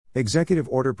Executive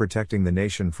Order protecting the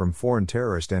nation from foreign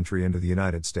terrorist entry into the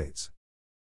United States.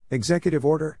 Executive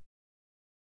Order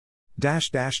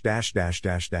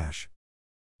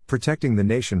protecting the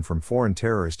nation from foreign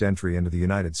terrorist entry into the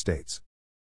United States.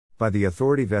 By the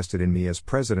authority vested in me as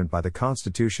President by the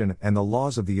Constitution and the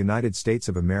laws of the United States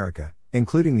of America,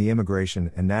 including the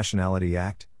Immigration and Nationality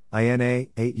Act, INA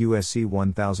 8 U.S.C.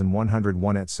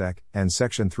 1101 et seq., and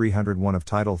Section 301 of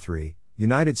Title III,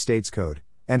 United States Code,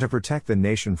 and to protect the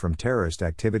nation from terrorist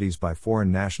activities by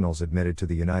foreign nationals admitted to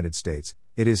the United States,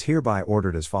 it is hereby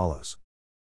ordered as follows.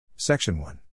 Section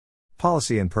 1.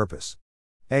 Policy and Purpose.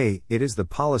 A. It is the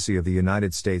policy of the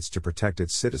United States to protect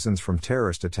its citizens from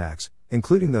terrorist attacks,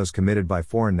 including those committed by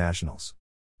foreign nationals.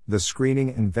 The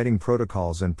screening and vetting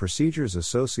protocols and procedures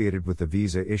associated with the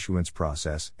visa issuance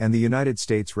process and the United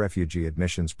States Refugee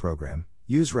Admissions Program,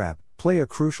 USRAP, play a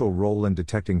crucial role in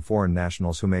detecting foreign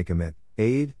nationals who may commit,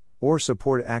 aid, or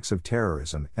support acts of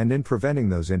terrorism and in preventing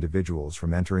those individuals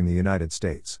from entering the United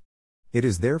States. It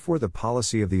is therefore the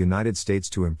policy of the United States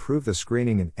to improve the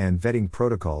screening and vetting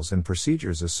protocols and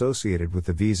procedures associated with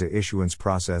the visa issuance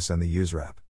process and the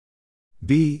USRAP.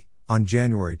 B. On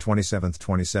January 27,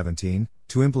 2017,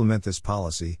 to implement this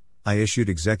policy, I issued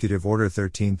Executive Order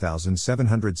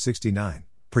 13769,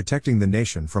 protecting the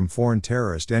nation from foreign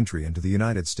terrorist entry into the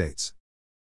United States.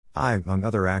 I, among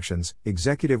other actions,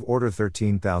 Executive Order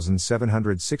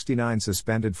 13769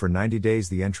 suspended for 90 days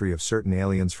the entry of certain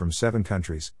aliens from 7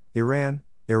 countries: Iran,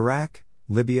 Iraq,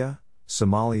 Libya,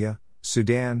 Somalia,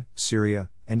 Sudan, Syria,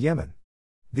 and Yemen.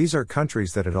 These are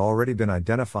countries that had already been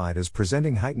identified as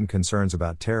presenting heightened concerns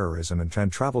about terrorism and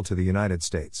travel to the United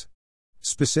States.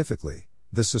 Specifically,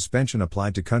 the suspension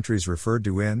applied to countries referred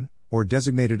to in, or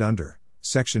designated under,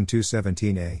 Section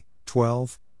 217A,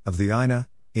 12, of the INA,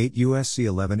 8 U.S.C.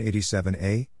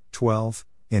 1187A, 12,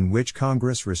 in which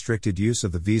Congress restricted use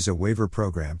of the visa waiver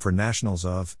program for nationals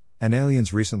of, and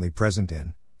aliens recently present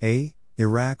in, A.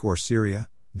 Iraq or Syria,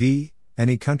 B.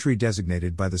 Any country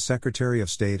designated by the Secretary of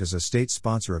State as a state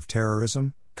sponsor of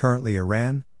terrorism, currently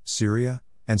Iran, Syria,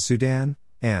 and Sudan,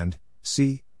 and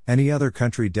C. Any other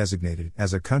country designated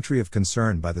as a country of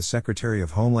concern by the Secretary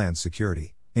of Homeland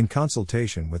Security, in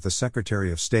consultation with the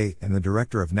Secretary of State and the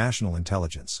Director of National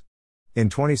Intelligence. In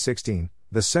 2016,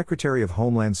 the Secretary of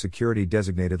Homeland Security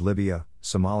designated Libya,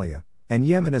 Somalia, and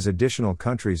Yemen as additional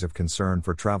countries of concern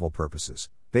for travel purposes,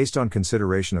 based on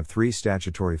consideration of 3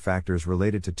 statutory factors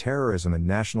related to terrorism and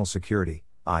national security: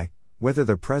 I. Whether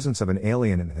the presence of an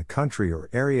alien in a country or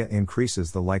area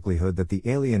increases the likelihood that the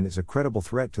alien is a credible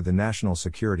threat to the national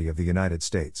security of the United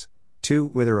States; 2.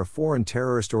 Whether a foreign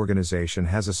terrorist organization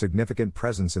has a significant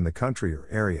presence in the country or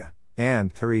area;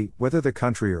 and 3. Whether the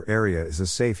country or area is a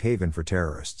safe haven for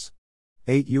terrorists.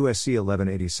 8 U.S.C.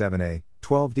 1187A,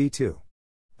 12d2.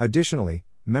 Additionally,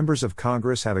 members of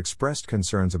Congress have expressed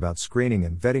concerns about screening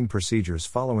and vetting procedures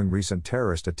following recent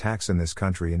terrorist attacks in this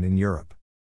country and in Europe.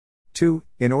 2.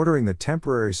 In ordering the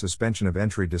temporary suspension of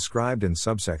entry described in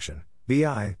subsection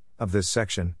BI of this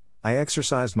section, I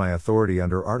exercised my authority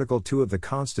under Article 2 of the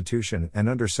Constitution and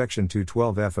under Section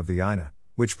 212F of the INA,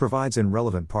 which provides in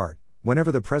relevant part,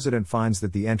 whenever the President finds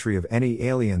that the entry of any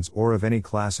aliens or of any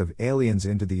class of aliens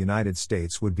into the United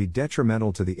States would be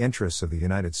detrimental to the interests of the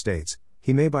United States,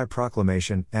 he may by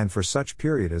proclamation, and for such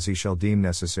period as he shall deem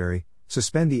necessary,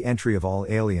 suspend the entry of all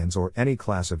aliens or any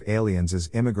class of aliens as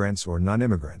immigrants or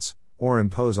non-immigrants, or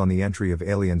impose on the entry of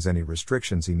aliens any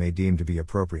restrictions he may deem to be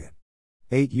appropriate.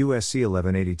 8 U.S.C.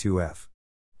 1182F.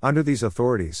 Under these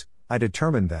authorities, I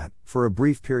determined that, for a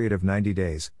brief period of 90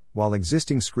 days, while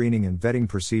existing screening and vetting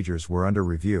procedures were under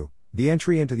review, the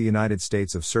entry into the United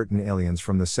States of certain aliens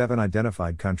from the 7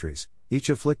 identified countries, each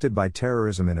afflicted by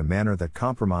terrorism in a manner that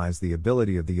compromised the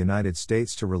ability of the United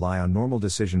States to rely on normal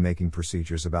decision-making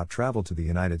procedures about travel to the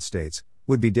United States,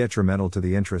 would be detrimental to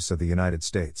the interests of the United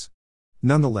States.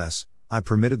 Nonetheless, I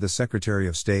permitted the Secretary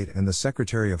of State and the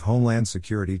Secretary of Homeland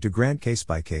Security to grant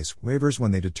case-by-case waivers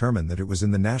when they determined that it was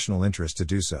in the national interest to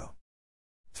do so.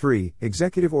 3.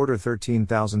 Executive Order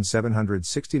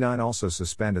 13769 also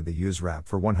suspended the USRAP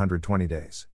for 120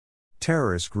 days.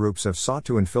 Terrorist groups have sought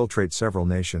to infiltrate several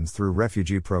nations through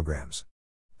refugee programs.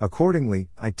 Accordingly,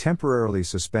 I temporarily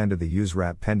suspended the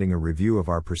USRAP pending a review of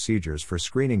our procedures for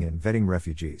screening and vetting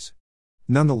refugees.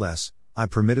 Nonetheless, I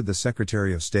permitted the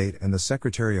Secretary of State and the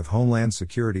Secretary of Homeland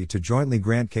Security to jointly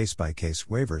grant case-by-case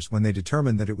waivers when they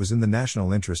determined that it was in the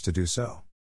national interest to do so.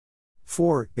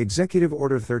 4. Executive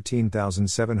Order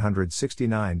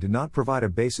 13769 did not provide a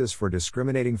basis for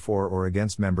discriminating for or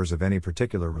against members of any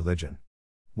particular religion.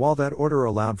 While that order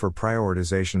allowed for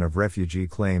prioritization of refugee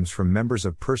claims from members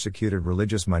of persecuted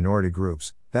religious minority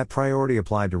groups, that priority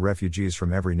applied to refugees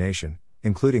from every nation,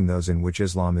 including those in which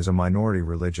Islam is a minority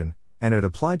religion, and it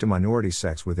applied to minority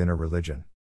sects within a religion.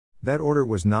 That order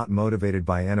was not motivated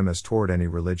by animus toward any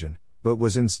religion, but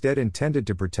was instead intended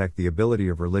to protect the ability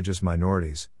of religious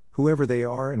minorities, whoever they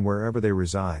are and wherever they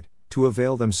reside, to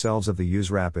avail themselves of the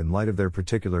USRAP in light of their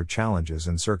particular challenges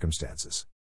and circumstances.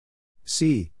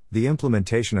 C. The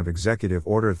implementation of Executive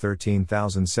Order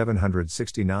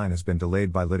 13769 has been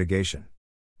delayed by litigation.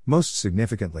 Most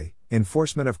significantly,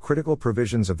 enforcement of critical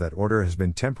provisions of that order has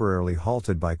been temporarily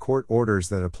halted by court orders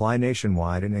that apply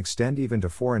nationwide and extend even to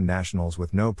foreign nationals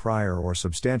with no prior or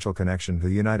substantial connection to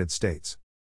the United States.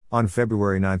 On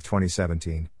February 9,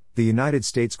 2017, the United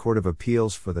States Court of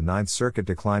Appeals for the Ninth Circuit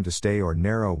declined to stay or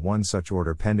narrow one such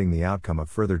order pending the outcome of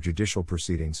further judicial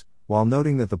proceedings, while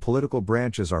noting that the political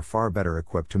branches are far better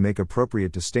equipped to make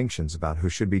appropriate distinctions about who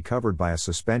should be covered by a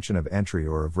suspension of entry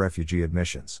or of refugee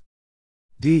admissions.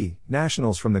 D.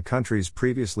 Nationals from the countries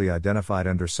previously identified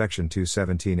under Section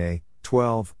 217A,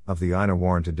 12, of the INA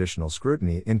warrant additional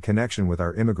scrutiny in connection with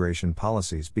our immigration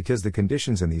policies because the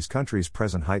conditions in these countries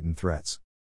present heightened threats.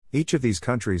 Each of these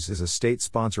countries is a state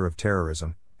sponsor of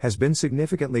terrorism, has been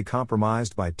significantly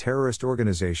compromised by terrorist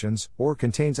organizations, or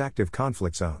contains active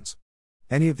conflict zones.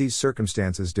 Any of these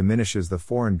circumstances diminishes the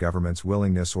foreign government's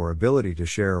willingness or ability to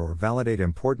share or validate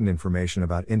important information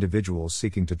about individuals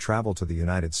seeking to travel to the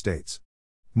United States.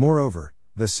 Moreover,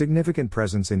 the significant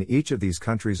presence in each of these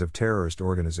countries of terrorist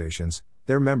organizations,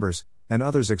 their members, and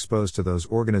others exposed to those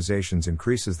organizations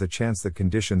increases the chance that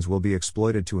conditions will be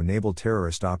exploited to enable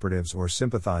terrorist operatives or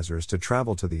sympathizers to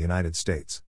travel to the United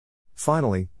States.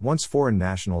 Finally, once foreign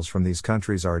nationals from these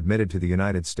countries are admitted to the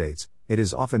United States, it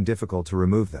is often difficult to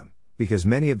remove them, because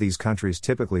many of these countries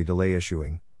typically delay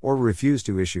issuing, or refuse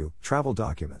to issue, travel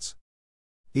documents.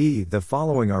 E. The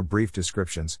following are brief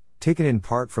descriptions, taken in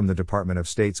part from the Department of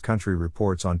State's Country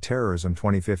Reports on Terrorism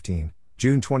 2015,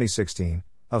 June 2016,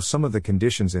 of some of the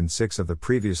conditions in 6 of the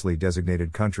previously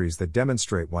designated countries that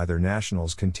demonstrate why their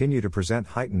nationals continue to present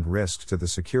heightened risks to the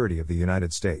security of the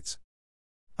United States.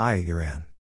 I. Iran.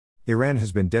 Iran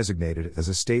has been designated as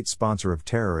a state sponsor of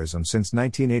terrorism since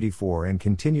 1984 and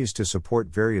continues to support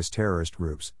various terrorist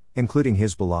groups, including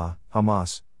Hezbollah,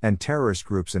 Hamas, and terrorist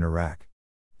groups in Iraq.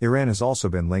 Iran has also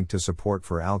been linked to support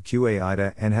for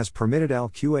al-Qaeda and has permitted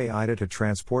al-Qaeda to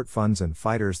transport funds and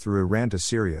fighters through Iran to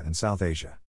Syria and South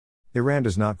Asia. Iran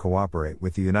does not cooperate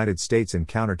with the United States in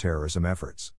counterterrorism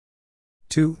efforts.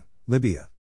 2. Libya.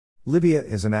 Libya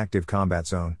is an active combat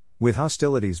zone, with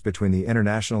hostilities between the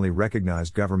internationally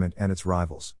recognized government and its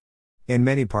rivals. In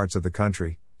many parts of the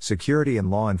country, security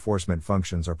and law enforcement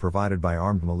functions are provided by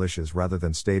armed militias rather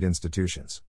than state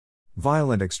institutions.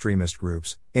 Violent extremist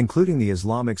groups, including the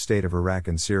Islamic State of Iraq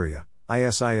and Syria,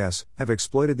 ISIS, have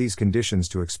exploited these conditions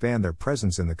to expand their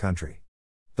presence in the country.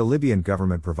 The Libyan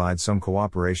government provides some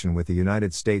cooperation with the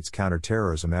United States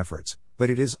counterterrorism efforts, but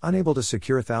it is unable to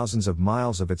secure thousands of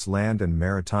miles of its land and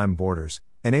maritime borders,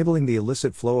 enabling the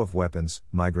illicit flow of weapons,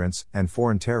 migrants, and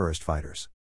foreign terrorist fighters.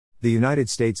 The United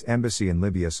States Embassy in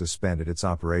Libya suspended its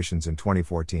operations in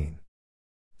 2014.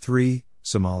 3.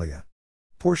 Somalia.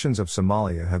 Portions of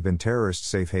Somalia have been terrorist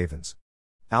safe havens.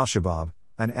 Al-Shabaab,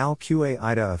 an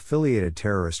al-Qaeda-affiliated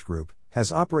terrorist group,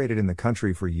 has operated in the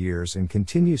country for years and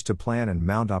continues to plan and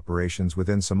mount operations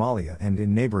within Somalia and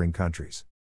in neighboring countries.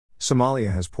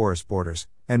 Somalia has porous borders,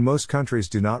 and most countries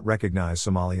do not recognize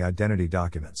Somali identity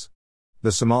documents.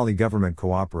 The Somali government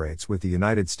cooperates with the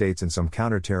United States in some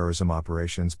counterterrorism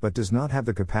operations but does not have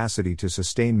the capacity to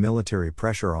sustain military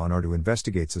pressure on or to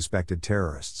investigate suspected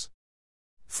terrorists.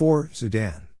 4.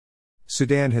 Sudan.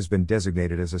 Sudan has been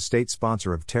designated as a state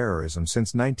sponsor of terrorism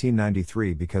since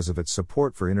 1993 because of its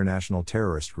support for international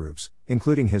terrorist groups,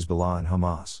 including Hezbollah and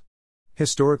Hamas.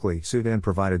 Historically, Sudan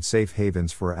provided safe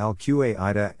havens for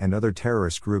al-Qaeda and other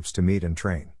terrorist groups to meet and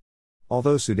train.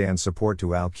 Although Sudan's support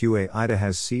to al-Qaeda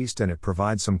has ceased and it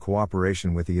provides some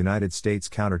cooperation with the United States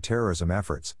counterterrorism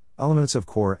efforts, elements of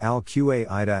core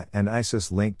al-Qaeda and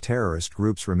ISIS-linked terrorist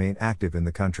groups remain active in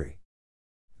the country.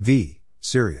 V.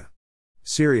 Syria.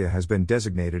 Syria has been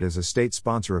designated as a state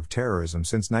sponsor of terrorism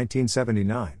since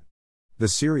 1979. The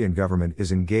Syrian government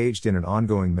is engaged in an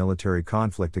ongoing military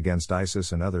conflict against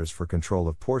ISIS and others for control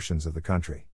of portions of the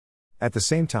country. At the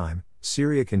same time,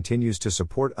 Syria continues to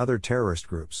support other terrorist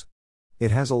groups.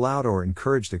 It has allowed or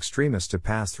encouraged extremists to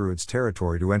pass through its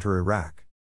territory to enter Iraq.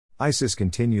 ISIS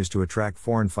continues to attract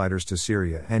foreign fighters to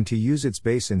Syria and to use its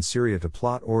base in Syria to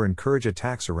plot or encourage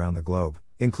attacks around the globe,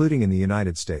 including in the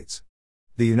United States.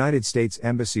 The United States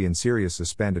Embassy in Syria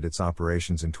suspended its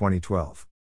operations in 2012.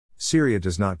 Syria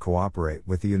does not cooperate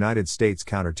with the United States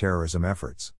counterterrorism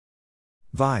efforts.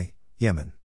 Vi.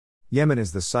 Yemen. Yemen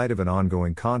is the site of an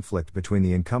ongoing conflict between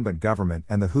the incumbent government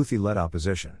and the Houthi-led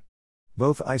opposition.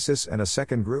 Both ISIS and a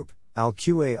second group,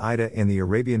 Al-Qaeda in the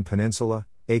Arabian Peninsula,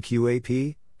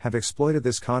 AQAP, have exploited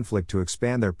this conflict to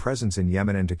expand their presence in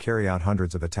Yemen and to carry out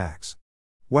hundreds of attacks.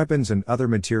 Weapons and other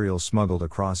materials smuggled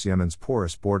across Yemen's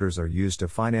porous borders are used to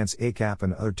finance AQAP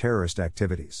and other terrorist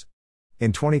activities.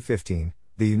 In 2015,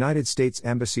 the United States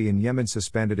Embassy in Yemen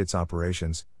suspended its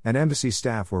operations, and embassy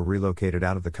staff were relocated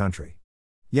out of the country.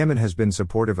 Yemen has been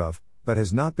supportive of, but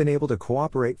has not been able to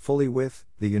cooperate fully with,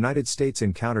 the United States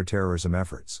in counterterrorism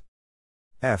efforts.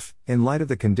 In light of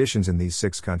the conditions in these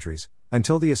 6 countries,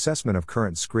 until the assessment of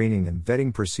current screening and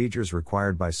vetting procedures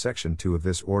required by Section 2 of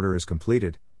this order is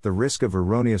completed, the risk of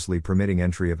erroneously permitting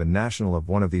entry of a national of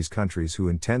one of these countries who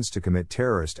intends to commit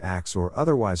terrorist acts or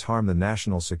otherwise harm the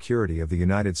national security of the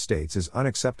United States is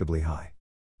unacceptably high.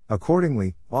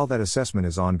 Accordingly, while that assessment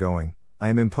is ongoing, I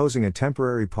am imposing a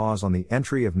temporary pause on the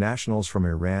entry of nationals from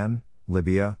Iran,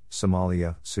 Libya,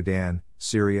 Somalia, Sudan,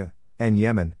 Syria, and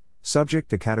Yemen, subject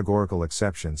to categorical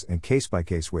exceptions and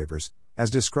case-by-case waivers,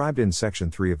 as described in Section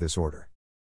 3 of this order.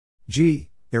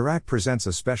 Iraq presents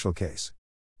a special case.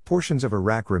 Portions of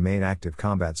Iraq remain active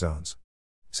combat zones.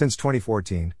 Since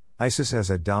 2014, ISIS has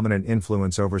had dominant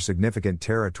influence over significant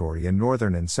territory in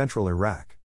northern and central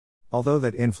Iraq. Although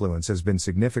that influence has been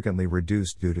significantly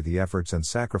reduced due to the efforts and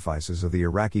sacrifices of the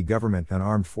Iraqi government and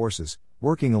armed forces,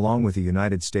 working along with the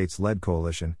United States-led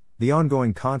coalition, the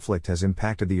ongoing conflict has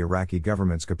impacted the Iraqi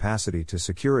government's capacity to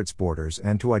secure its borders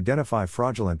and to identify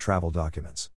fraudulent travel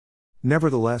documents.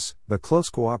 Nevertheless, the close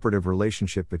cooperative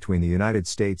relationship between the United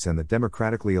States and the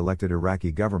democratically elected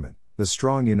Iraqi government, the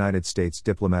strong United States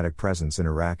diplomatic presence in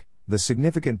Iraq, the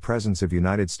significant presence of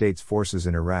United States forces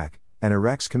in Iraq, and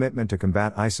Iraq's commitment to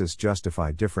combat ISIS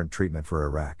justify different treatment for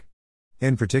Iraq.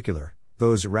 In particular,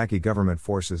 those Iraqi government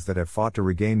forces that have fought to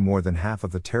regain more than half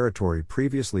of the territory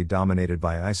previously dominated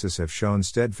by ISIS have shown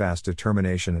steadfast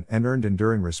determination and earned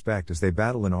enduring respect as they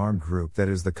battle an armed group that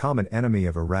is the common enemy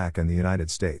of Iraq and the United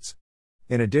States.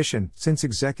 In addition, since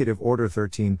Executive Order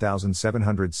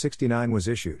 13769 was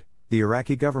issued, the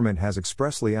Iraqi government has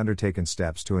expressly undertaken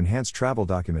steps to enhance travel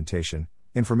documentation,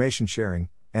 information sharing,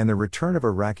 and the return of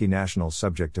Iraqi nationals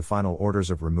subject to final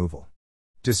orders of removal.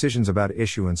 Decisions about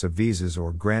issuance of visas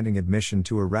or granting admission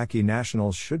to Iraqi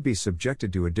nationals should be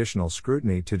subjected to additional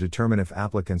scrutiny to determine if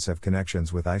applicants have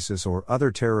connections with ISIS or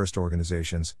other terrorist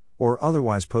organizations, or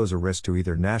otherwise pose a risk to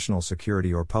either national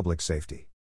security or public safety.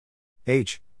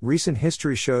 Recent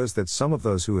history shows that some of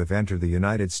those who have entered the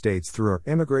United States through our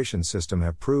immigration system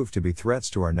have proved to be threats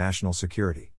to our national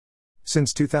security.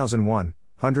 Since 2001,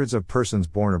 hundreds of persons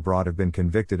born abroad have been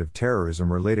convicted of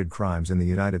terrorism-related crimes in the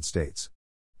United States.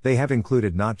 They have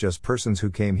included not just persons who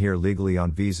came here legally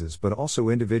on visas but also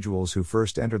individuals who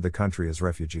first entered the country as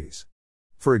refugees.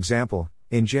 For example,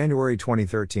 in January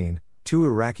 2013, 2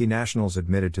 Iraqi nationals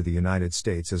admitted to the United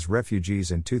States as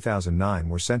refugees in 2009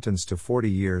 were sentenced to 40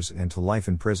 years and to life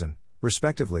in prison,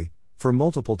 respectively, for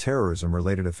multiple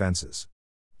terrorism-related offenses.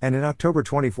 And in October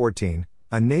 2014,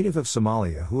 a native of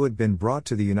Somalia who had been brought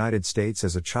to the United States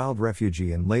as a child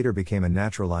refugee and later became a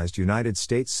naturalized United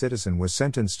States citizen was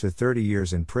sentenced to 30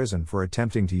 years in prison for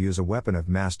attempting to use a weapon of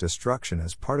mass destruction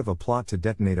as part of a plot to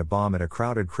detonate a bomb at a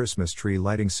crowded Christmas tree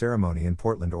lighting ceremony in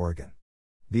Portland, Oregon.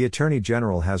 The Attorney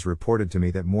General has reported to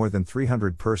me that more than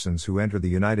 300 persons who enter the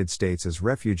United States as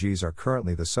refugees are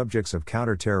currently the subjects of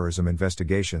counterterrorism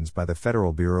investigations by the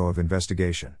Federal Bureau of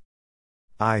Investigation.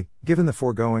 Given the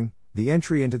foregoing, the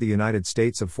entry into the United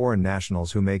States of foreign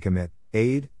nationals who may commit,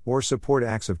 aid, or support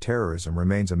acts of terrorism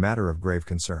remains a matter of grave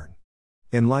concern.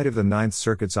 In light of the Ninth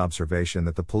Circuit's observation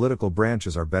that the political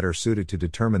branches are better suited to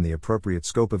determine the appropriate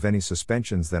scope of any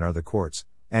suspensions than are the courts,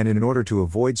 and in order to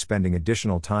avoid spending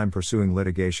additional time pursuing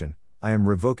litigation, I am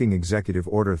revoking Executive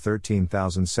Order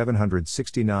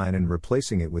 13769 and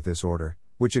replacing it with this order,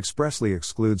 which expressly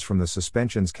excludes from the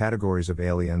suspensions categories of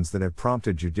aliens that have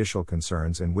prompted judicial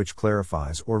concerns and which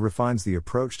clarifies or refines the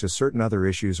approach to certain other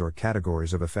issues or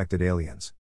categories of affected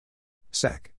aliens.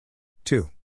 Sec.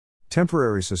 2.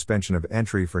 Temporary suspension of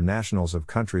entry for nationals of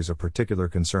countries of particular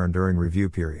concern during review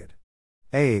period.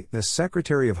 The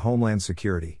Secretary of Homeland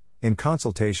Security, in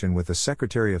consultation with the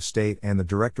Secretary of State and the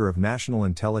Director of National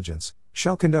Intelligence,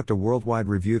 shall conduct a worldwide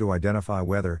review to identify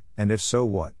whether, and if so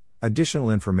what, additional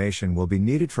information will be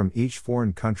needed from each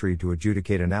foreign country to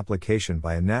adjudicate an application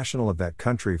by a national of that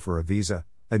country for a visa,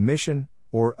 admission,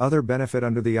 or other benefit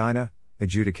under the INA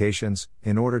adjudications,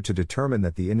 in order to determine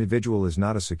that the individual is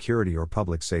not a security or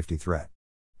public safety threat.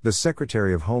 The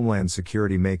Secretary of Homeland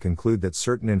Security may conclude that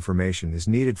certain information is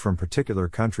needed from particular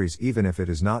countries even if it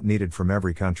is not needed from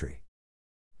every country.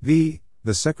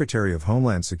 the Secretary of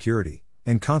Homeland Security,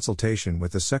 in consultation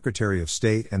with the Secretary of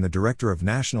State and the Director of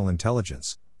National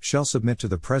Intelligence, shall submit to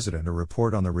the President a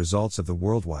report on the results of the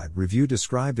worldwide review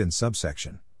described in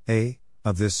subsection A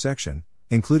of this section,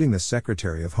 including the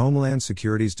Secretary of Homeland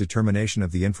Security's determination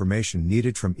of the information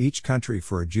needed from each country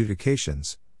for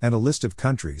adjudications, and a list of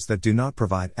countries that do not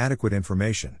provide adequate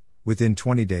information, within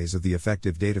 20 days of the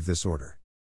effective date of this order.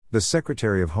 The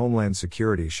Secretary of Homeland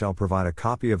Security shall provide a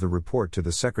copy of the report to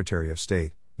the Secretary of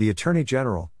State, the Attorney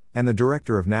General, and the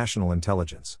Director of National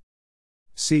Intelligence.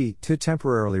 C. To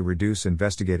temporarily reduce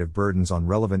investigative burdens on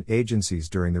relevant agencies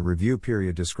during the review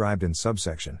period described in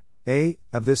subsection A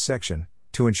of this section,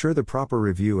 to ensure the proper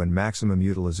review and maximum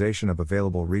utilization of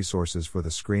available resources for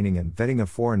the screening and vetting of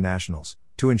foreign nationals,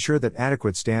 to ensure that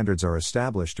adequate standards are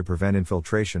established to prevent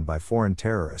infiltration by foreign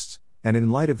terrorists, and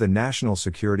in light of the national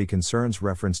security concerns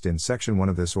referenced in Section 1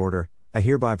 of this order, I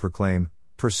hereby proclaim,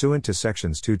 pursuant to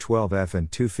Sections 212F and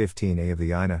 215A of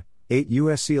the INA, 8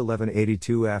 U.S.C.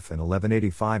 1182F and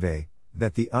 1185A,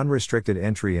 that the unrestricted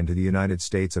entry into the United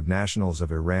States of nationals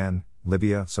of Iran,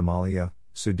 Libya, Somalia,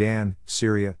 Sudan,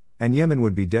 Syria, and Yemen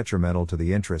would be detrimental to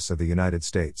the interests of the United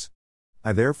States.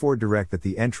 I therefore direct that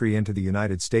the entry into the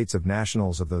United States of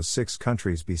nationals of those 6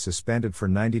 countries be suspended for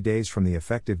 90 days from the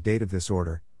effective date of this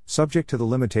order, subject to the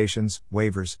limitations,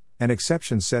 waivers, and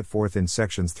exceptions set forth in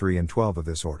Sections 3 and 12 of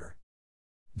this order.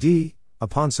 D.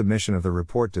 Upon submission of the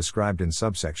report described in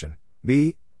subsection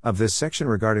B of this section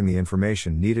regarding the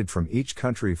information needed from each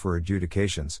country for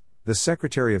adjudications, the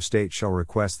Secretary of State shall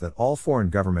request that all foreign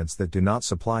governments that do not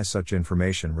supply such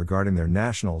information regarding their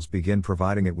nationals begin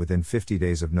providing it within 50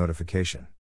 days of notification.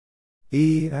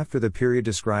 E. After the period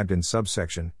described in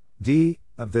subsection D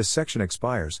of this section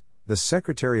expires, the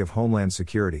Secretary of Homeland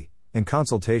Security, in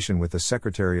consultation with the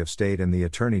Secretary of State and the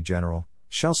Attorney General,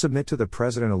 shall submit to the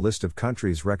President a list of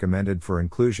countries recommended for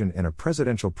inclusion in a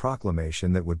presidential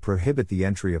proclamation that would prohibit the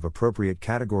entry of appropriate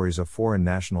categories of foreign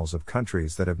nationals of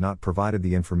countries that have not provided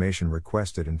the information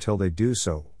requested until they do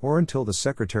so, or until the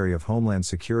Secretary of Homeland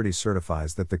Security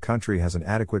certifies that the country has an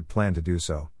adequate plan to do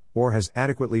so, or has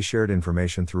adequately shared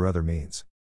information through other means.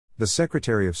 The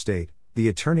Secretary of State, the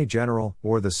Attorney General,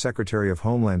 or the Secretary of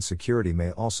Homeland Security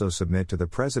may also submit to the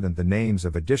President the names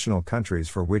of additional countries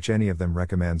for which any of them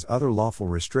recommends other lawful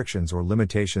restrictions or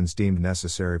limitations deemed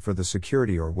necessary for the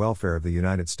security or welfare of the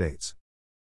United States.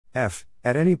 F.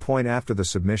 At any point after the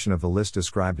submission of the list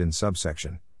described in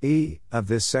subsection E of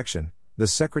this section, the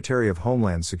Secretary of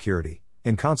Homeland Security,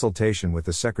 in consultation with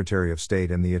the Secretary of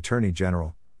State and the Attorney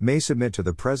General, may submit to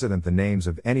the President the names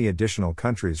of any additional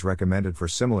countries recommended for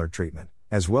similar treatment,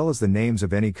 as well as the names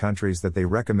of any countries that they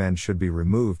recommend should be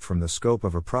removed from the scope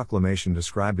of a proclamation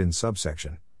described in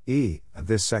subsection E of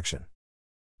this section.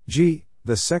 G.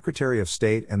 The Secretary of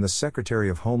State and the Secretary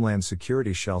of Homeland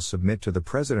Security shall submit to the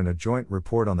President a joint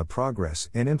report on the progress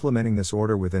in implementing this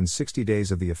order within 60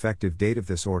 days of the effective date of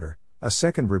this order, a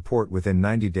second report within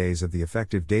 90 days of the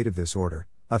effective date of this order,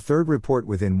 a third report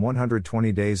within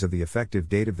 120 days of the effective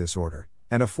date of this order,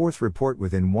 and a fourth report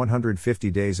within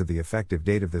 150 days of the effective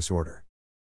date of this order.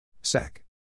 Sec.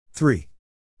 3.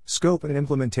 Scope and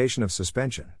implementation of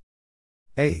suspension.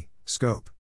 A.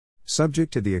 Scope.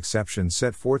 Subject to the exceptions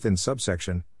set forth in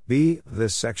subsection B of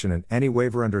this section and any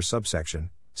waiver under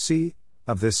subsection C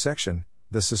of this section,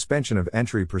 the suspension of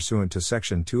entry pursuant to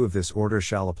Section 2 of this order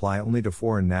shall apply only to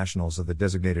foreign nationals of the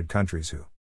designated countries who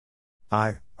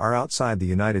I. Are outside the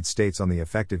United States on the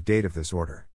effective date of this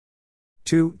order.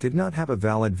 2. Did not have a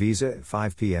valid visa at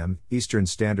 5 p.m. Eastern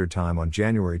Standard Time on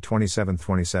January 27,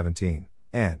 2017,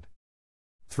 and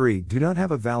 3. Do not have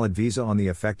a valid visa on the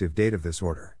effective date of this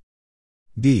order.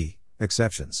 D.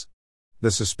 Exceptions.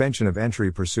 The suspension of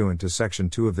entry pursuant to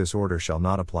Section 2 of this order shall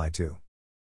not apply to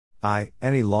I.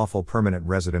 Any lawful permanent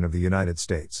resident of the United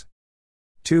States.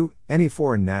 2. Any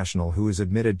foreign national who is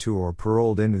admitted to or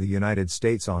paroled into the United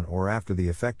States on or after the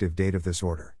effective date of this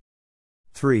order.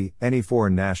 3. Any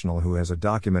foreign national who has a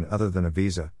document other than a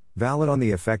visa, valid on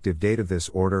the effective date of this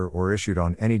order or issued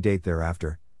on any date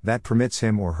thereafter, that permits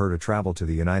him or her to travel to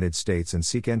the United States and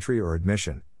seek entry or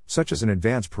admission, such as an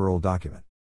advance parole document.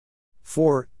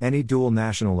 4. Any dual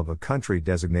national of a country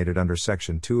designated under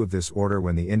Section 2 of this order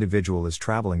when the individual is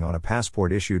traveling on a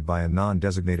passport issued by a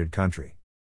non-designated country.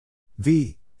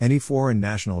 V. Any foreign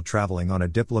national traveling on a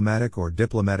diplomatic or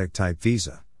diplomatic-type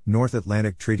visa, North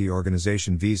Atlantic Treaty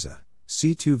Organization visa,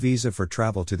 C2 visa for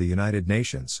travel to the United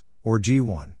Nations, or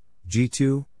G1,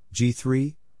 G2,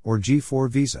 G3, or G4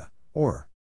 visa, or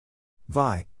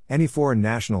Vi. Any foreign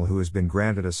national who has been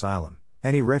granted asylum,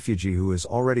 any refugee who has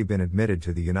already been admitted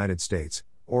to the United States,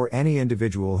 or any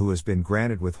individual who has been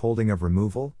granted withholding of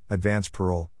removal, advance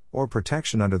parole, or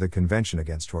protection under the Convention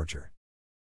Against Torture.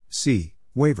 C.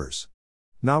 Waivers.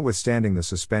 Notwithstanding the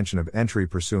suspension of entry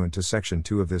pursuant to Section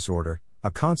 2 of this order,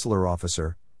 a consular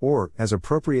officer, or, as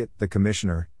appropriate, the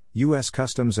Commissioner, U.S.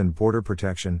 Customs and Border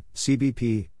Protection,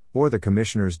 CBP, or the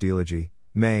Commissioner's Delegee,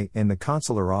 may, in the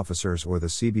consular officer's or the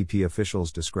CBP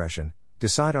official's discretion,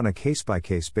 decide on a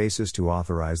case-by-case basis to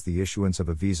authorize the issuance of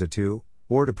a visa to,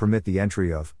 or to permit the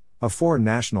entry of, a foreign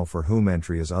national for whom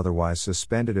entry is otherwise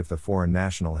suspended if the foreign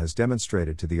national has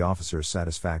demonstrated to the officer's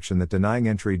satisfaction that denying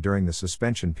entry during the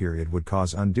suspension period would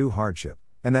cause undue hardship,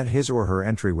 and that his or her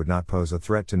entry would not pose a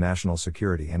threat to national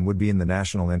security and would be in the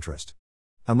national interest.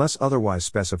 Unless otherwise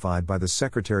specified by the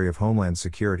Secretary of Homeland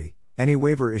Security, any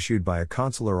waiver issued by a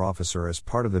consular officer as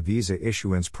part of the visa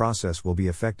issuance process will be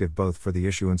effective both for the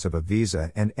issuance of a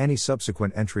visa and any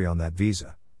subsequent entry on that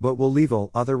visa, but will leave all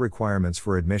other requirements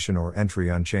for admission or entry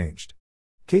unchanged.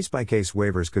 Case-by-case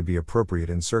waivers could be appropriate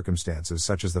in circumstances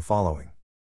such as the following.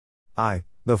 I.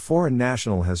 The foreign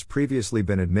national has previously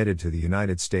been admitted to the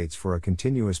United States for a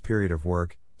continuous period of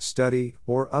work, study,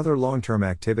 or other long-term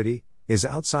activity, is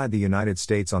outside the United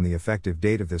States on the effective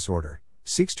date of this order,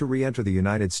 seeks to re-enter the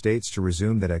United States to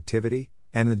resume that activity,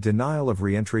 and the denial of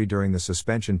re-entry during the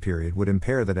suspension period would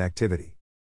impair that activity.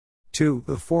 2.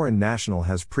 The foreign national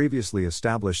has previously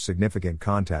established significant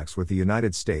contacts with the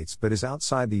United States but is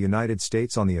outside the United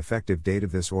States on the effective date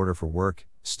of this order for work,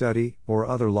 study, or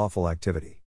other lawful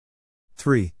activity.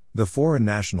 3. The foreign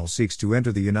national seeks to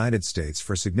enter the United States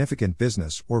for significant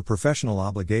business or professional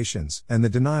obligations, and the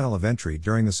denial of entry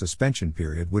during the suspension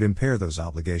period would impair those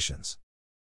obligations.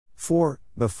 4.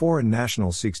 The foreign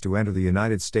national seeks to enter the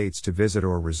United States to visit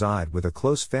or reside with a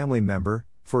close family member,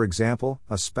 for example,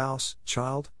 a spouse,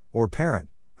 child, or parent,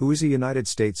 who is a United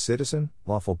States citizen,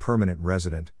 lawful permanent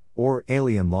resident, or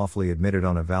alien lawfully admitted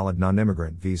on a valid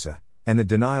non-immigrant visa, and the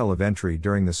denial of entry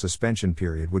during the suspension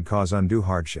period would cause undue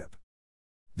hardship.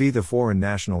 V. The foreign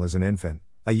national is an infant,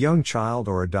 a young child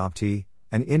or adoptee,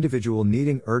 an individual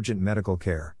needing urgent medical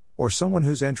care, or someone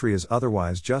whose entry is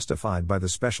otherwise justified by the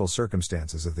special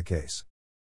circumstances of the case.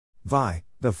 Vi.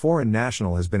 The foreign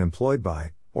national has been employed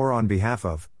by, or on behalf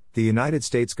of, the United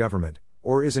States government,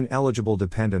 or is an eligible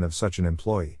dependent of such an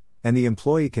employee, and the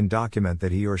employee can document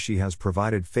that he or she has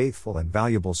provided faithful and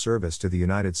valuable service to the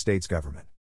United States government.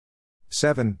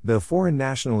 7. The foreign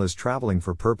national is traveling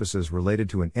for purposes related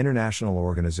to an international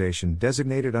organization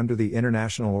designated under the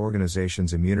International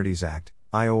Organizations Immunities Act,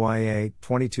 IOIA,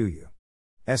 22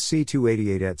 U.S.C.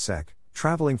 288 et seq.,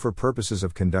 traveling for purposes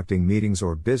of conducting meetings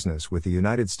or business with the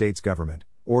United States government,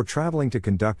 or traveling to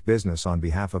conduct business on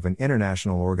behalf of an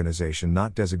international organization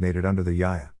not designated under the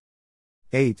IOIA.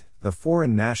 8. The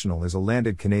foreign national is a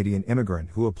landed Canadian immigrant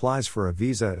who applies for a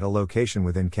visa at a location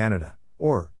within Canada,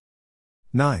 or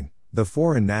 9. The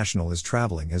foreign national is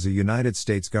traveling as a United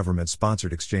States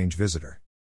government-sponsored exchange visitor.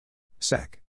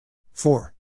 Sec.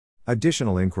 4.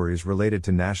 Additional inquiries related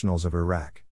to nationals of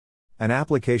Iraq. An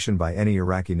application by any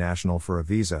Iraqi national for a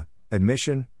visa,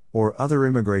 admission, or other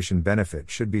immigration benefit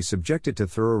should be subjected to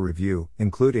thorough review,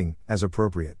 including, as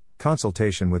appropriate,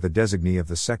 consultation with a designee of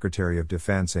the Secretary of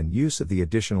Defense and use of the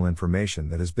additional information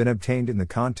that has been obtained in the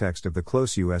context of the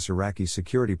close U.S.-Iraqi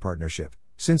security partnership,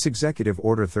 since Executive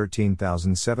Order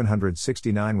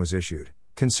 13769 was issued,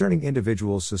 concerning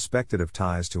individuals suspected of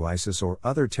ties to ISIS or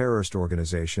other terrorist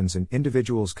organizations and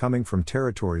individuals coming from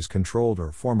territories controlled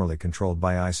or formerly controlled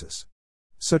by ISIS.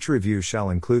 Such review shall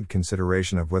include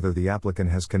consideration of whether the applicant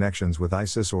has connections with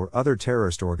ISIS or other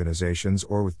terrorist organizations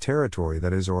or with territory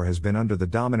that is or has been under the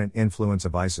dominant influence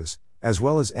of ISIS, as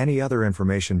well as any other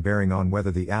information bearing on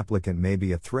whether the applicant may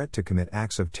be a threat to commit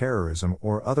acts of terrorism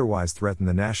or otherwise threaten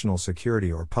the national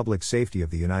security or public safety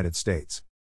of the United States.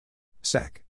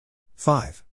 Sec.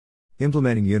 5.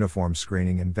 Implementing uniform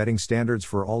screening and vetting standards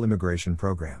for all immigration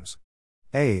programs.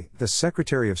 A. The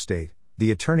Secretary of State,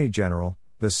 the Attorney General,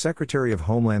 the Secretary of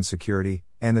Homeland Security,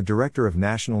 and the Director of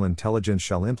National Intelligence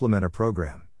shall implement a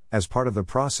program, as part of the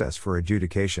process for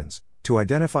adjudications, to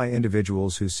identify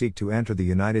individuals who seek to enter the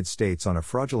United States on a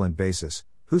fraudulent basis,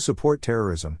 who support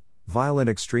terrorism, violent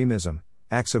extremism,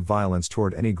 acts of violence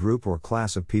toward any group or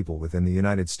class of people within the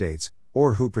United States,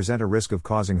 or who present a risk of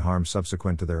causing harm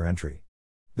subsequent to their entry.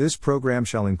 This program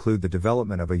shall include the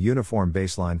development of a uniform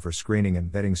baseline for screening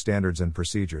and vetting standards and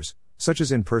procedures, such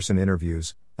as in-person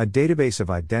interviews, a database of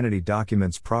identity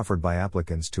documents proffered by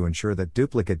applicants to ensure that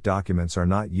duplicate documents are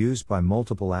not used by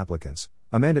multiple applicants,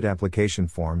 amended application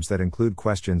forms that include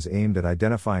questions aimed at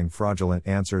identifying fraudulent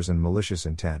answers and malicious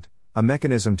intent, a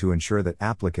mechanism to ensure that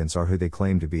applicants are who they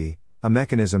claim to be, a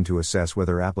mechanism to assess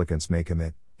whether applicants may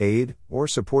commit, aid, or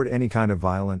support any kind of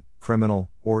violent, criminal,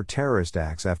 or terrorist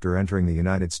acts after entering the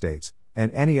United States,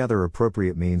 and any other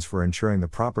appropriate means for ensuring the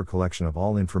proper collection of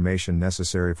all information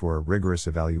necessary for a rigorous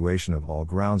evaluation of all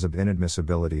grounds of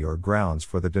inadmissibility or grounds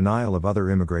for the denial of other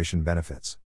immigration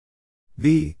benefits.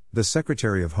 V. The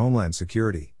Secretary of Homeland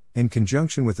Security, in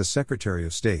conjunction with the Secretary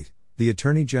of State, the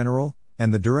Attorney General,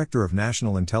 and the Director of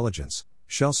National Intelligence,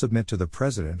 shall submit to the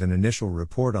President an initial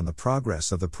report on the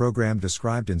progress of the program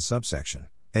described in subsection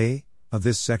A of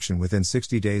this section within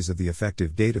 60 days of the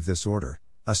effective date of this order,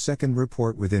 a second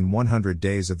report within 100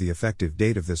 days of the effective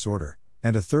date of this order,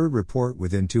 and a third report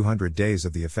within 200 days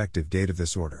of the effective date of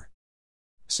this order.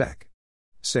 Sec.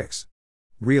 6.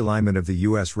 Realignment of the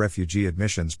U.S. Refugee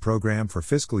Admissions Program for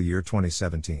fiscal year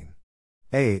 2017.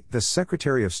 A. The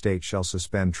Secretary of State shall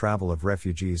suspend travel of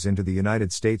refugees into the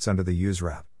United States under the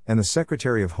USRAP, and the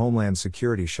Secretary of Homeland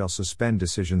Security shall suspend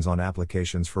decisions on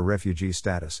applications for refugee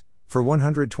status for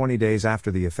 120 days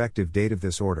after the effective date of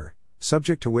this order,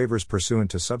 subject to waivers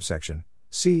pursuant to subsection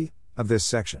C of this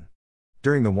section.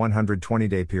 During the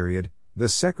 120-day period, the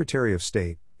Secretary of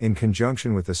State, in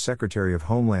conjunction with the Secretary of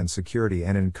Homeland Security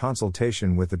and in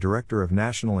consultation with the Director of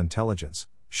National Intelligence,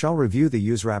 shall review the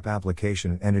USRAP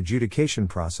application and adjudication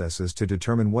processes to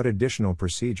determine what additional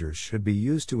procedures should be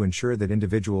used to ensure that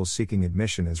individuals seeking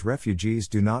admission as refugees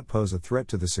do not pose a threat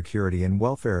to the security and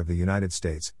welfare of the United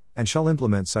States, and shall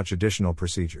implement such additional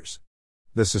procedures.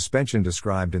 The suspension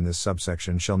described in this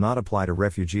subsection shall not apply to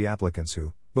refugee applicants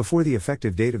who, before the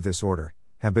effective date of this order,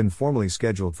 have been formally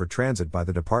scheduled for transit by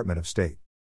the Department of State.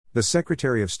 The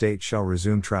Secretary of State shall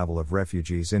resume travel of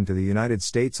refugees into the United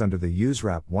States under the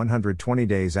USRAP 120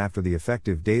 days after the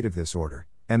effective date of this order,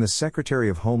 and the Secretary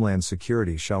of Homeland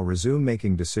Security shall resume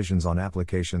making decisions on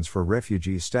applications for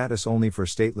refugee status only for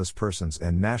stateless persons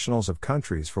and nationals of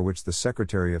countries for which the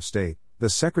Secretary of State, the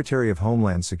Secretary of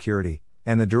Homeland Security,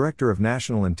 and the Director of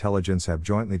National Intelligence have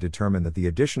jointly determined that the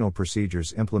additional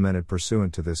procedures implemented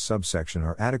pursuant to this subsection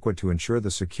are adequate to ensure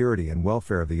the security and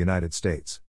welfare of the United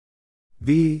States.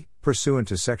 V. Pursuant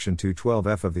to Section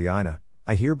 212F of the INA,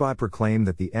 I hereby proclaim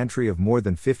that the entry of more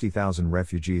than 50,000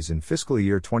 refugees in fiscal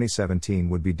year 2017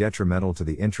 would be detrimental to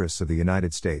the interests of the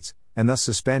United States, and thus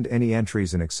suspend any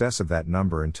entries in excess of that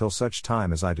number until such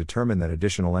time as I determine that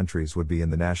additional entries would be in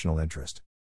the national interest.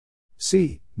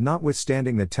 C.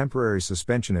 Notwithstanding the temporary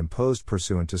suspension imposed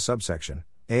pursuant to subsection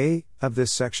A of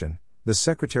this section, the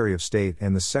Secretary of State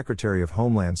and the Secretary of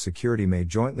Homeland Security may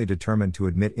jointly determine to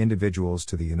admit individuals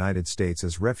to the United States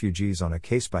as refugees on a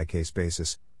case-by-case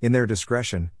basis, in their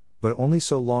discretion, but only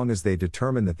so long as they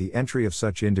determine that the entry of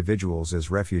such individuals as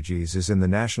refugees is in the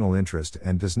national interest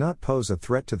and does not pose a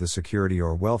threat to the security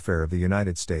or welfare of the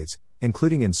United States,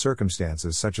 including in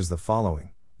circumstances such as the following.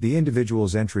 The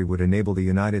individual's entry would enable the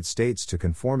United States to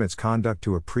conform its conduct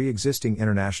to a pre-existing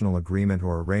international agreement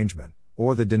or arrangement,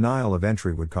 or the denial of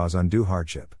entry would cause undue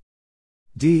hardship.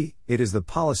 D. It is the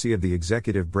policy of the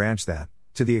executive branch that,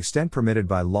 to the extent permitted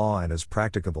by law and as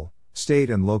practicable, state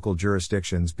and local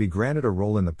jurisdictions be granted a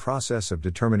role in the process of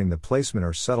determining the placement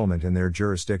or settlement in their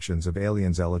jurisdictions of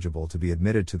aliens eligible to be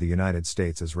admitted to the United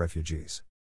States as refugees.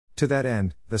 To that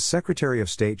end, the Secretary of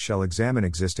State shall examine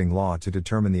existing law to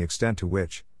determine the extent to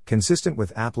which, consistent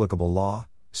with applicable law,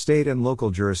 state and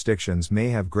local jurisdictions may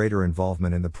have greater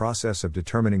involvement in the process of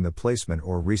determining the placement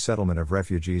or resettlement of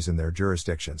refugees in their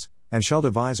jurisdictions, and shall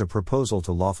devise a proposal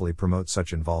to lawfully promote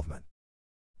such involvement.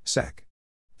 Sec.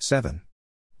 7.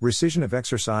 Rescission of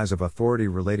exercise of authority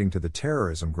relating to the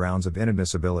terrorism grounds of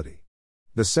inadmissibility.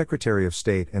 The Secretary of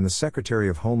State and the Secretary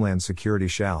of Homeland Security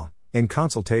shall, in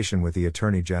consultation with the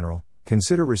Attorney General,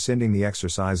 consider rescinding the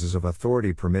exercises of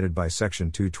authority permitted by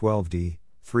Section 212d,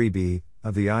 3b,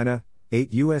 of the INA,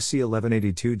 8 U.S.C.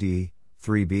 1182d,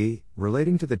 3b,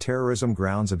 relating to the terrorism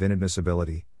grounds of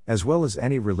inadmissibility, as well as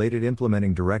any related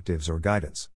implementing directives or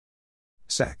guidance.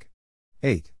 Sec.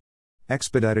 8.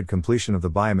 Expedited completion of the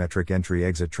biometric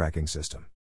entry-exit tracking system.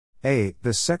 A.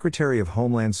 The Secretary of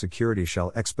Homeland Security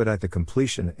shall expedite the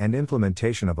completion and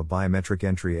implementation of a biometric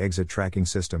entry-exit tracking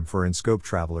system for in-scope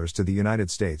travelers to the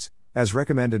United States, as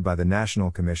recommended by the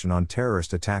National Commission on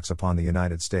Terrorist Attacks upon the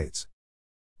United States.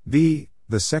 B.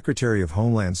 The Secretary of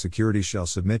Homeland Security shall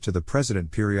submit to the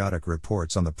President periodic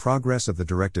reports on the progress of the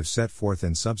directives set forth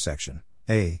in subsection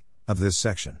A of this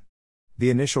section. The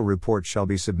initial report shall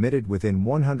be submitted within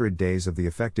 100 days of the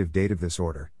effective date of this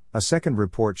order, a second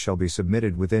report shall be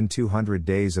submitted within 200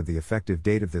 days of the effective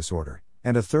date of this order,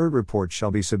 and a third report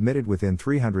shall be submitted within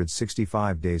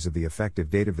 365 days of the effective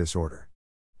date of this order.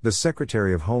 The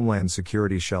Secretary of Homeland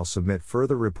Security shall submit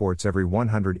further reports every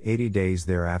 180 days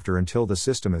thereafter until the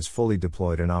system is fully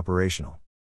deployed and operational.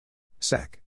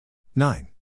 Sec. 9.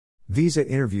 Visa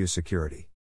interview security.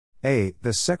 A.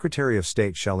 The Secretary of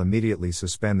State shall immediately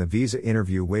suspend the visa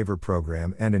interview waiver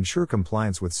program and ensure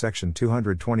compliance with Section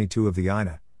 222 of the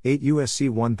INA, 8 U.S.C.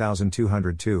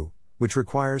 1202, which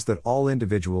requires that all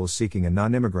individuals seeking a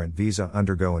non-immigrant visa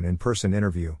undergo an in-person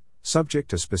interview,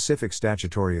 subject to specific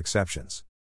statutory exceptions.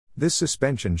 This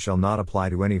suspension shall not apply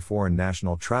to any foreign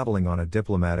national traveling on a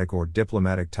diplomatic or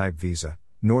diplomatic-type visa,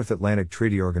 North Atlantic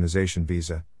Treaty Organization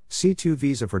visa, C2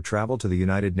 visa for travel to the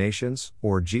United Nations,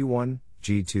 or G1,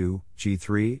 G2,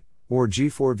 G3, or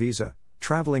G4 visa,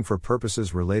 traveling for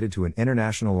purposes related to an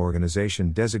international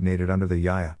organization designated under the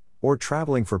IAIA, or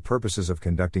traveling for purposes of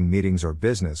conducting meetings or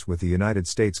business with the United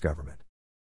States government.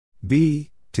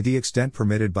 B. To the extent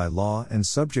permitted by law and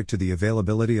subject to the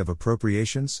availability of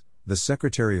appropriations, the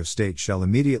Secretary of State shall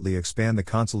immediately expand the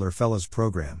Consular Fellows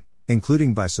Program,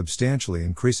 including by substantially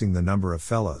increasing the number of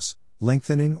fellows,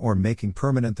 lengthening or making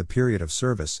permanent the period of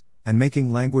service, and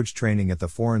making language training at the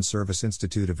Foreign Service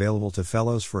Institute available to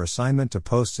fellows for assignment to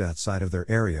posts outside of their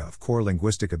area of core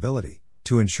linguistic ability,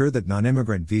 to ensure that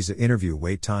non-immigrant visa interview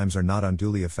wait times are not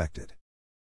unduly affected.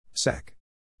 Sec.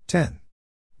 10.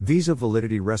 Visa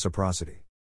validity reciprocity.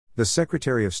 The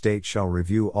Secretary of State shall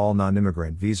review all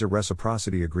non-immigrant visa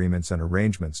reciprocity agreements and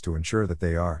arrangements to ensure that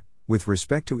they are, with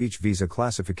respect to each visa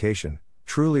classification,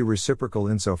 truly reciprocal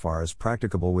insofar as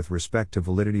practicable with respect to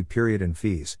validity period and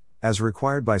fees, as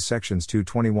required by Sections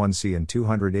 221C and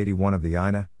 281 of the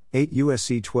INA, 8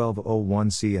 U.S.C.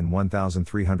 1201C and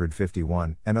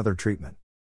 1351, and other treatment.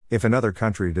 If another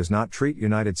country does not treat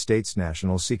United States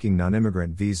nationals seeking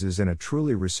non-immigrant visas in a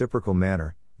truly reciprocal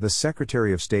manner, the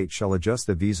Secretary of State shall adjust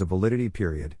the visa validity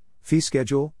period, fee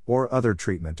schedule, or other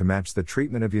treatment to match the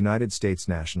treatment of United States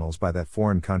nationals by that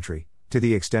foreign country, to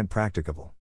the extent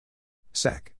practicable.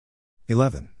 Sec.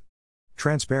 11.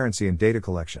 Transparency in data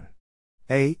collection.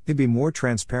 A. To be more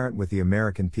transparent with the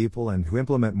American people and to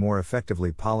implement more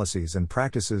effectively policies and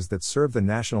practices that serve the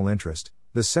national interest,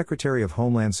 the Secretary of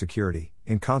Homeland Security,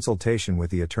 in consultation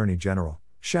with the Attorney General,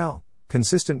 shall,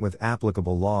 consistent with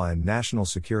applicable law and national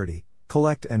security,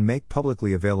 collect and make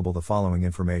publicly available the following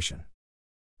information.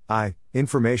 I.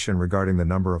 Information regarding the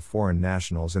number of foreign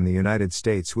nationals in the United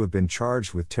States who have been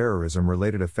charged with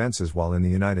terrorism-related offenses while in the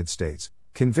United States,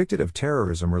 convicted of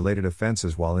terrorism-related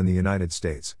offenses while in the United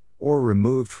States, or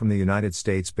removed from the United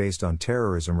States based on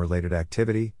terrorism-related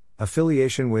activity,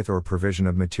 affiliation with or provision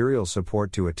of material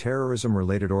support to a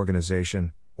terrorism-related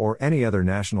organization, or any other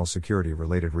national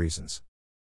security-related reasons.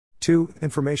 2.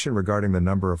 Information regarding the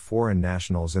number of foreign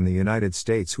nationals in the United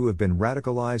States who have been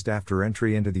radicalized after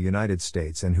entry into the United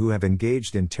States and who have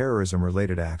engaged in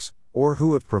terrorism-related acts, or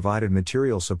who have provided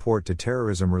material support to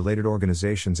terrorism-related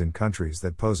organizations in countries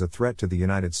that pose a threat to the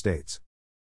United States.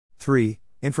 3.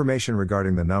 Information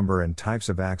regarding the number and types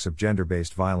of acts of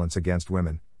gender-based violence against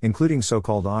women, including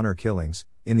so-called honor killings,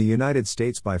 in the United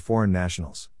States by foreign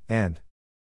nationals, and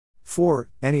 4.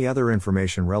 Any other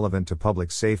information relevant to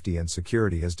public safety and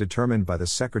security as determined by the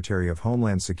Secretary of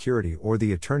Homeland Security or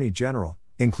the Attorney General,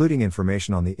 including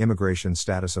information on the immigration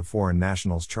status of foreign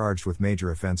nationals charged with major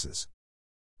offenses.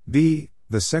 B.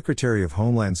 The Secretary of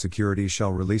Homeland Security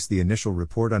shall release the initial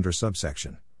report under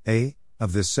subsection A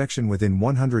of this section within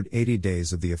 180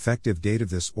 days of the effective date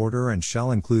of this order and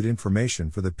shall include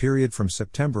information for the period from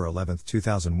September 11,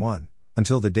 2001,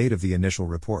 until the date of the initial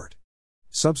report.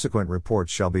 Subsequent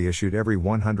reports shall be issued every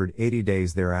 180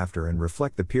 days thereafter and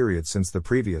reflect the period since the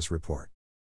previous report.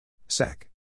 Sec.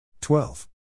 12.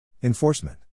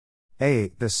 Enforcement.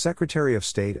 A. The Secretary of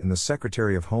State and the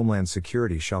Secretary of Homeland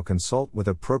Security shall consult with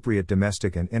appropriate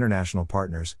domestic and international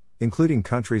partners, including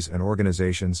countries and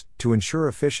organizations, to ensure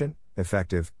efficient,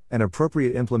 effective, and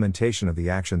appropriate implementation of the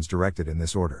actions directed in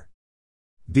this order.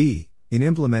 B. In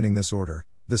implementing this order,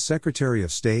 the Secretary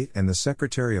of State and the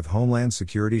Secretary of Homeland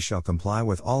Security shall comply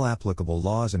with all applicable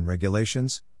laws and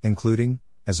regulations, including,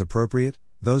 as appropriate,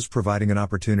 those providing an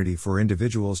opportunity for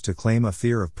individuals to claim a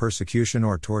fear of persecution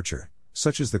or torture,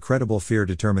 such as the credible fear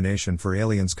determination for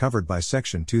aliens covered by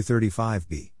Section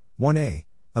 235b, 1a,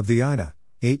 of the INA,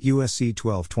 8 U.S.C.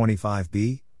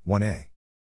 1225b, 1a.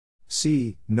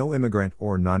 C. No immigrant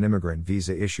or non-immigrant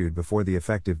visa issued before the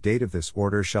effective date of this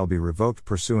order shall be revoked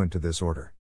pursuant to this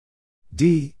order.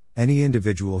 D. Any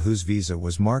individual whose visa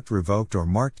was marked revoked or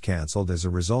marked cancelled as a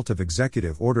result of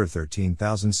Executive Order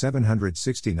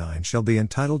 13,769 shall be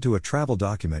entitled to a travel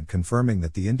document confirming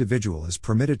that the individual is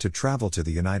permitted to travel to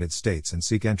the United States and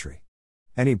seek entry.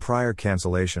 Any prior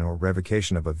cancellation or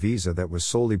revocation of a visa that was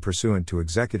solely pursuant to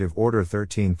Executive Order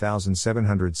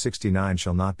 13,769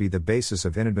 shall not be the basis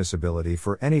of inadmissibility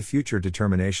for any future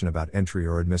determination about entry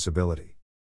or admissibility.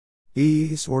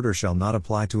 This order shall not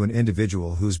apply to an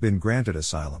individual who's been granted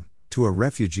asylum, to a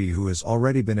refugee who has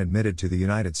already been admitted to the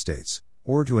United States,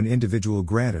 or to an individual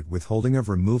granted withholding of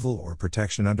removal or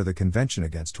protection under the Convention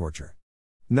Against Torture.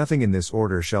 Nothing in this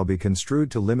order shall be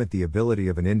construed to limit the ability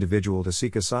of an individual to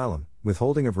seek asylum,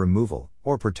 withholding of removal,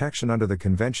 or protection under the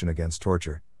Convention Against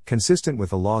Torture, consistent with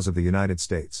the laws of the United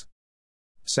States.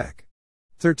 Sec.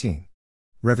 13.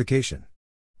 Revocation.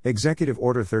 Executive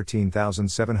Order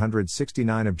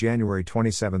 13769 of January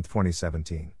 27,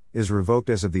 2017, is revoked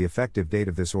as of the effective date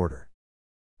of this order.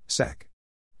 Sec.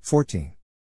 14.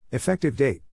 Effective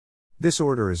date. This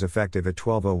order is effective at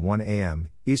 12:01 a.m.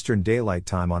 Eastern Daylight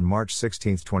Time on March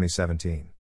 16,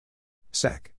 2017.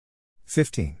 Sec.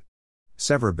 15.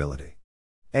 Severability.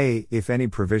 A. If any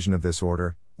provision of this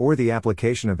order, or the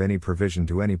application of any provision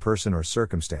to any person or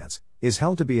circumstance, is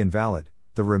held to be invalid,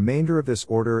 the remainder of this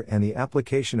order and the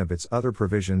application of its other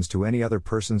provisions to any other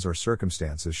persons or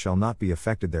circumstances shall not be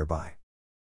affected thereby.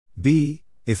 B.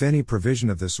 If any provision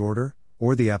of this order,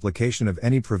 or the application of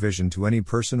any provision to any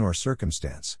person or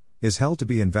circumstance, is held to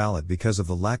be invalid because of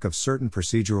the lack of certain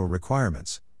procedural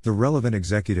requirements, the relevant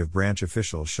executive branch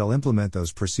official shall implement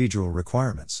those procedural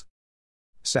requirements.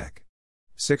 Sec.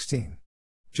 16.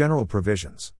 General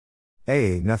provisions.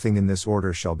 A. Nothing in this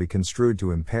order shall be construed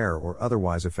to impair or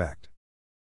otherwise affect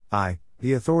I.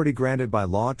 The authority granted by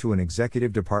law to an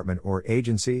executive department or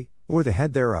agency, or the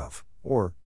head thereof,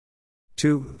 or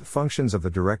 2. The functions of the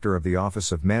Director of the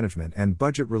Office of Management and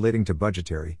Budget relating to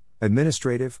budgetary,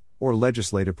 administrative, or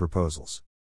legislative proposals.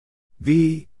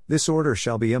 B. This order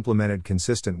shall be implemented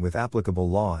consistent with applicable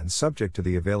law and subject to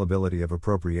the availability of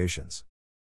appropriations.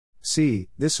 C.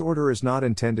 This order is not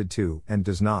intended to, and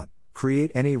does not,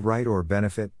 create any right or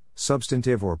benefit,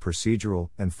 substantive or procedural,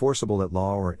 enforceable at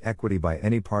law or equity by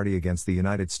any party against the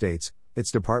United States,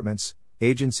 its departments,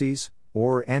 agencies,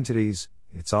 or entities,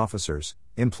 its officers,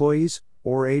 employees,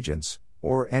 or agents,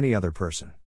 or any other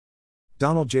person.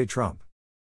 Donald J. Trump.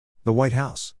 The White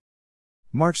House.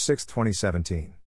 March 6, 2017.